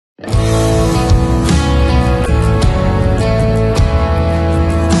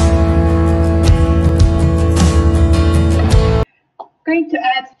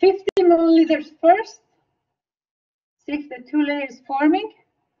milliliters first. See if the 2 layers forming.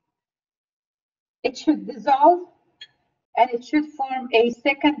 It should dissolve and it should form a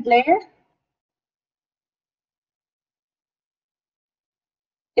second layer.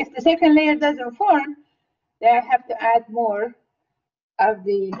 If the second layer doesn't form, then I have to add more of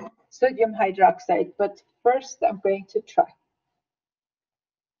the sodium hydroxide. But first, I'm going to try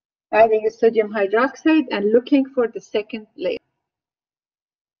adding a sodium hydroxide and looking for the second layer.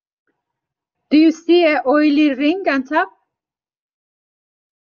 Do you see an oily ring on top?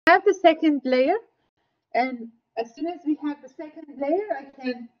 I have the second layer, and as soon as we have the second layer, I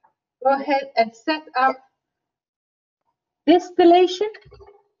can go ahead and set up distillation.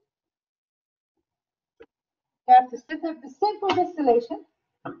 I have to set up the simple distillation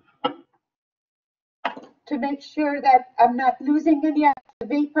to make sure that I'm not losing any of the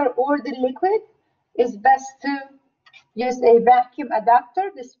vapor or the liquid. It's best to use a vacuum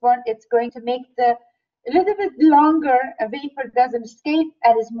adapter. This one, it's going to make the a little bit longer, a vapor doesn't escape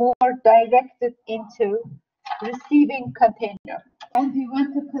and is more directed into receiving container. And we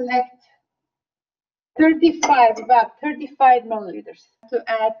want to collect about 35 milliliters to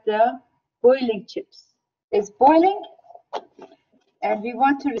add the boiling chips. It's boiling, and we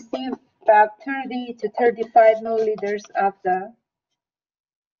want to receive about 30 to 35 milliliters of the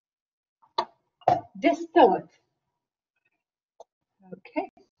distillate.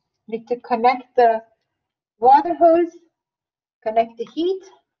 Okay, need to connect the water hose, connect the heat,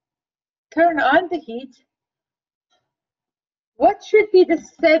 turn on the heat. What should be the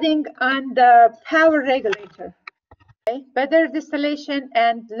setting on the power regulator? Okay, better distillation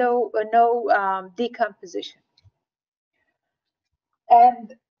and no decomposition.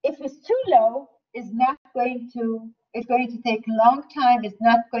 And if it's too low, it's going to take a long time. It's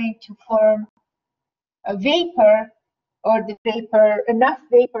not going to form a vapor or enough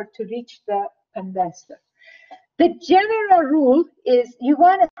vapor to reach the condenser. The general rule is you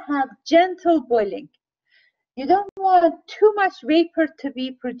want to have gentle boiling. You don't want too much vapor to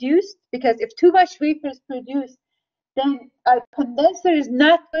be produced, because if too much vapor is produced, then our condenser is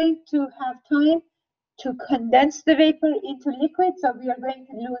not going to have time to condense the vapor into liquid, so we are going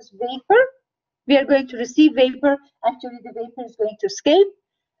to lose vapor. We are going to receive vapor. Actually, the vapor is going to escape,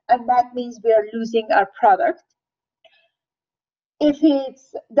 and that means we are losing our product. If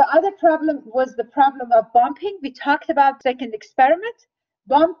it's the other problem was the problem of bumping, we talked about second experiment.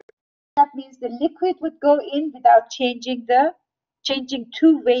 Bump, that means the liquid would go in without changing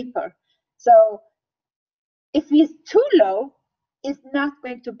to vapor. So if it's too low, it's not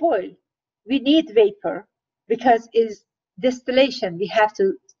going to boil. We need vapor because it's distillation. We have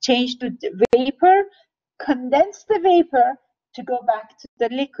to change to vapor, condense the vapor to go back to the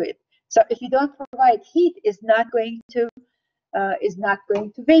liquid. So if you don't provide heat, it's not going to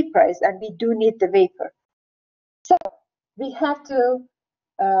vaporize, and we do need the vapor. So we have to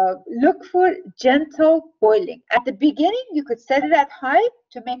look for gentle boiling. At the beginning, you could set it at high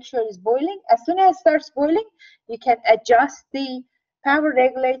to make sure it's boiling. As soon as it starts boiling, you can adjust the power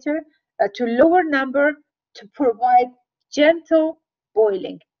regulator to lower number to provide gentle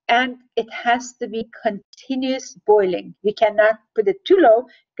boiling. And it has to be continuous boiling. We cannot put it too low,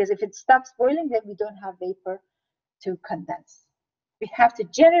 because if it stops boiling, then we don't have vapor to condense. We have to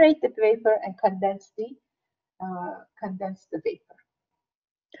generate the vapor and condense the vapor.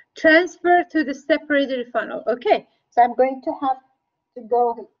 Transfer to the separator funnel. Okay, so I'm going to have to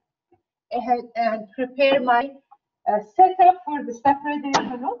go ahead and prepare my setup for the separator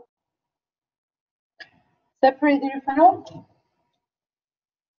funnel. Separator funnel.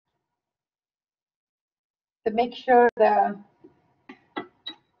 To make sure the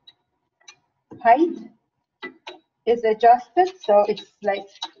height is adjusted, so it's like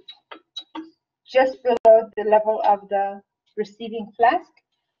just below the level of the receiving flask.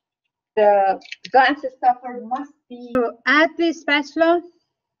 The glass stopper must be. So add the spatula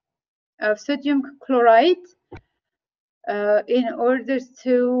of sodium chloride in order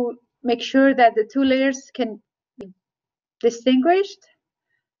to make sure that the two layers can be distinguished.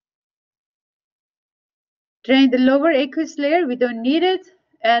 Drain the lower aqueous layer, we don't need it,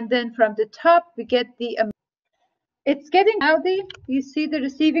 and then from the top we get the it's getting cloudy. You see the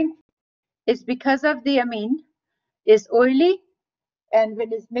receiving is because of the amine is oily, and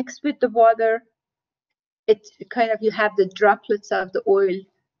when it's mixed with the water, it kind of, you have the droplets of the oil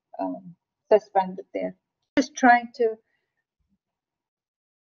suspended there. Just trying to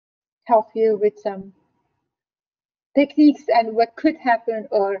help you with some techniques and what could happen,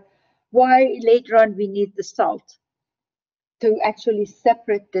 or why later on we need the salt to actually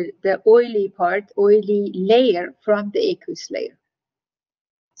separate the oily layer from the aqueous layer.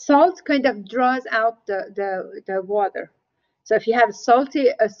 Salt kind of draws out the water. So if you have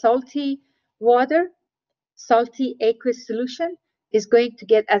a salty water, salty aqueous solution is going to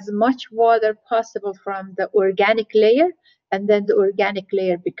get as much water possible from the organic layer, and then the organic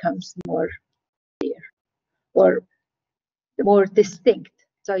layer becomes more clear or more distinct,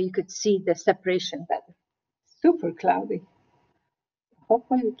 so you could see the separation better. Super cloudy.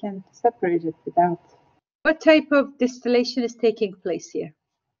 Hopefully we can separate it without. What type of distillation is taking place here?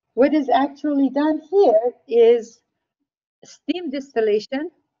 What is actually done here is steam distillation,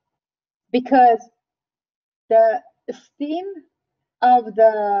 because the steam of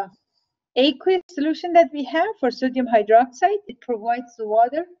the aqueous solution that we have for sodium hydroxide, it provides the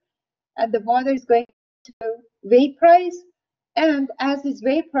water, and the water is going to vaporize, and as it's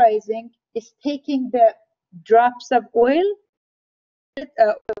vaporizing, it's taking the drops of oil,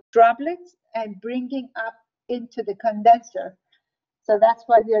 droplets, and bringing up into the condenser. So that's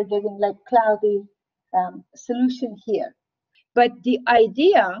why we are getting like cloudy solution here. But the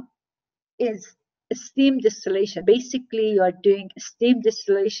idea is steam distillation. Basically, you are doing steam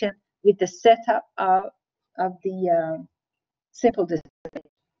distillation with the setup of the simple distillation.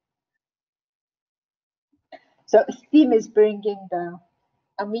 So steam is bringing the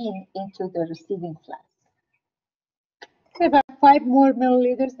amine into the receiving flask. Okay, about 5 more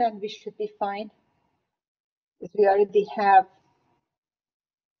milliliters, and we should be fine. Because we already have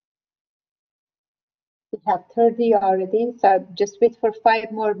 30 already, so just wait for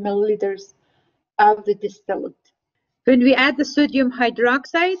 5 more milliliters of the distillate. When we add the sodium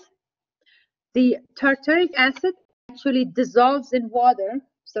hydroxide, the tartaric acid actually dissolves in water,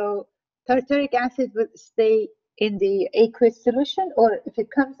 so tartaric acid will stay in the aqueous solution, or if it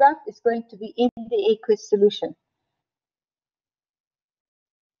comes up, it's going to be in the aqueous solution.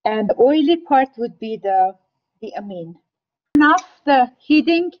 And the oily part would be the amine. Turn off the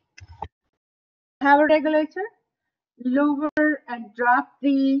heating power regulator, lower and drop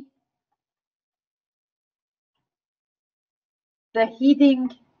the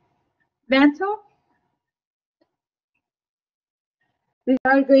heating mantle. We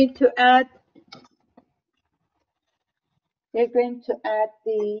are going to add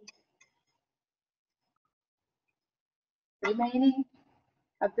the remaining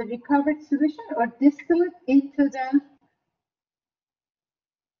of the recovered solution or distillate into the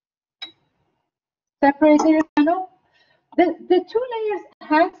separator panel. The 2 layers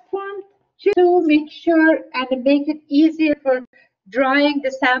have formed to make sure and make it easier for drying the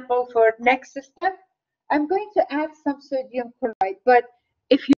sample for next step. I'm going to add some sodium chloride, but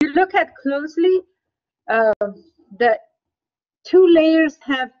if you look at closely, the 2 layers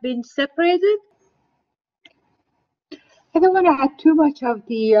have been separated. I don't want to add too much of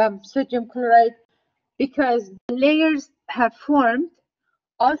the sodium chloride because the layers have formed.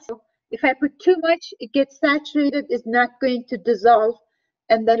 Also, if I put too much, it gets saturated, it's not going to dissolve,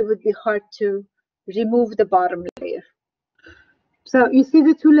 and then it would be hard to remove the bottom layer. So you see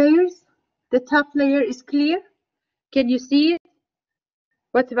the 2 layers? The top layer is clear. Can you see it?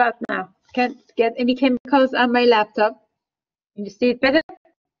 What about now? Can't get any chemicals on my laptop. Can you see it better?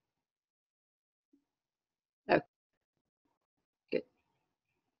 Okay, good.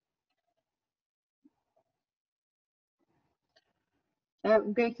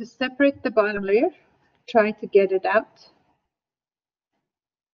 I'm going to separate the bottom layer, try to get it out.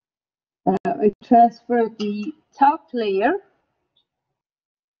 I transfer the top layer.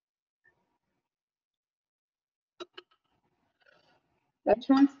 I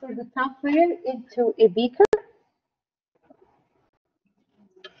transfer the top layer into a beaker.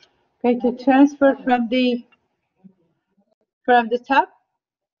 Going to transfer from the top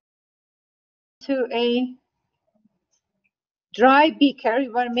to a dry beaker.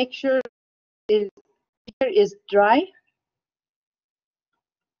 You want to make sure the beaker is dry.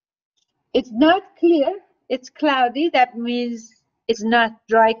 It's not clear, it's cloudy. That means it's not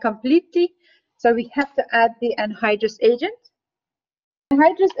dry completely. So we have to add the anhydrous agent. The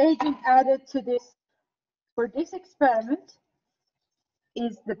anhydrous agent added to this for this experiment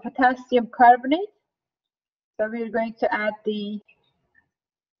is the potassium carbonate. So we're going to add the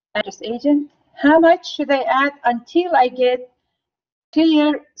anhydrous agent. How much should I add until I get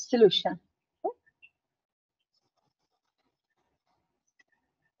clear solution?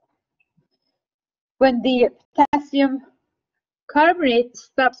 When the potassium carbonate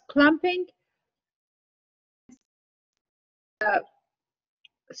stops clumping,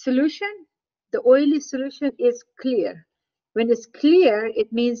 solution, the oily solution is clear. When it's clear,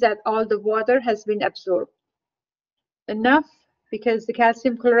 it means that all the water has been absorbed. Enough, because the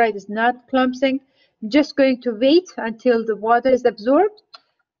calcium chloride is not clumping. I'm just going to wait until the water is absorbed,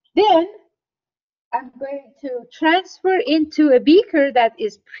 Then I'm going to transfer into a beaker that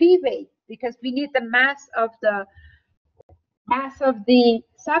is pre-weighed because we need the mass of the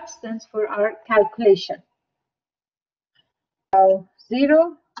substance for our calculation. So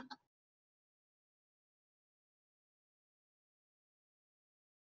 0.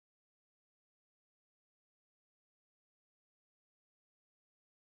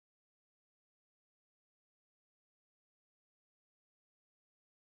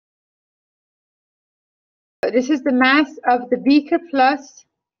 This is the mass of the beaker plus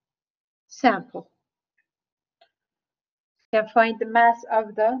sample. You can find the mass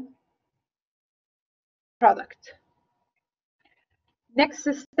of the product. Next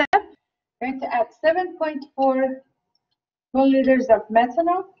step, I'm going to add 7.4 milliliters of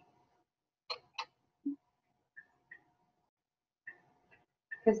methanol.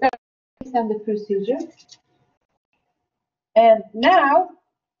 Because that's on the procedure. And now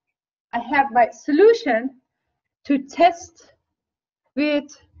I have my solution to test with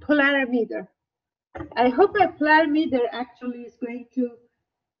polarimeter. I hope my polarimeter actually is going to,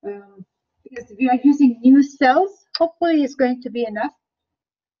 because we are using new cells, hopefully it's going to be enough.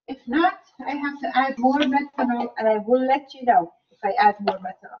 If not, I have to add more methanol, and I will let you know if I add more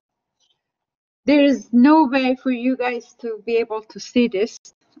methanol. There is no way for you guys to be able to see this.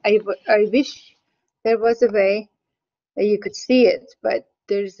 I wish there was a way that you could see it, but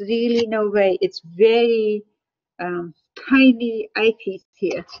there's really no way. It's very tiny eyepiece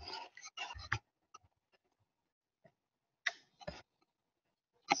here.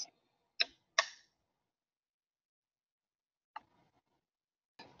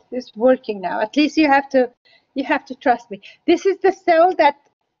 It's working now. At least you have to trust me. This is the cell that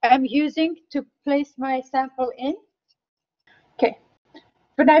I'm using to place my sample in. Okay.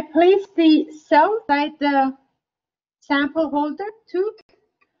 When I place the cell inside the sample holder tube,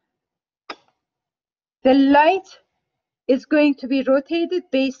 the light is going to be rotated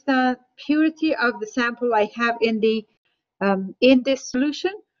based on purity of the sample I have in this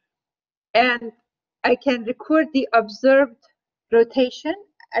solution, and I can record the observed rotation.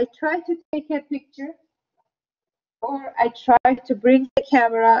 I try to take a picture, or I try to bring the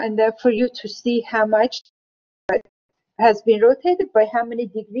camera and then for you to see how much has been rotated by how many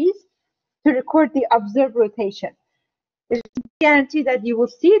degrees to record the observed rotation. There's no guarantee that you will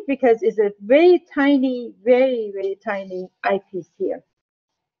see it because it's a very tiny, very, very tiny eyepiece here.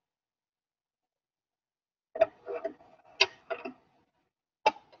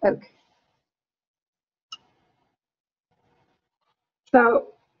 Okay. So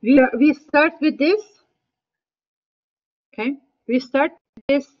we start with this. Okay, we start with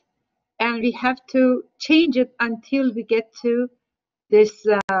this, and we have to change it until we get to this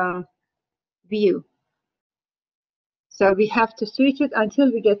view. So we have to switch it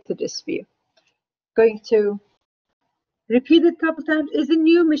until we get to this view. Going to repeat it a couple times. It's a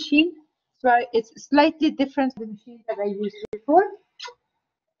new machine, so it's slightly different from the machine that I used before,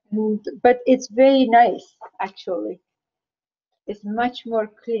 but it's very nice actually. It's much more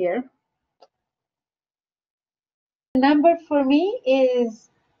clear. The number for me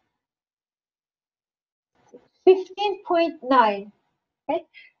is 15.9. Okay,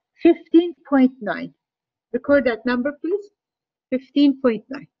 15.9. Record that number, please.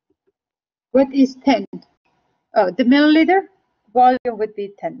 15.9. What is 10? Oh, the milliliter volume would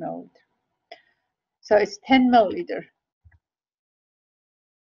be 10 milliliter. So it's 10 milliliter.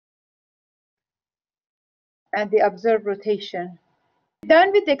 And the observed rotation.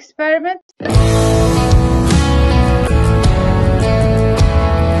 Done with the experiment.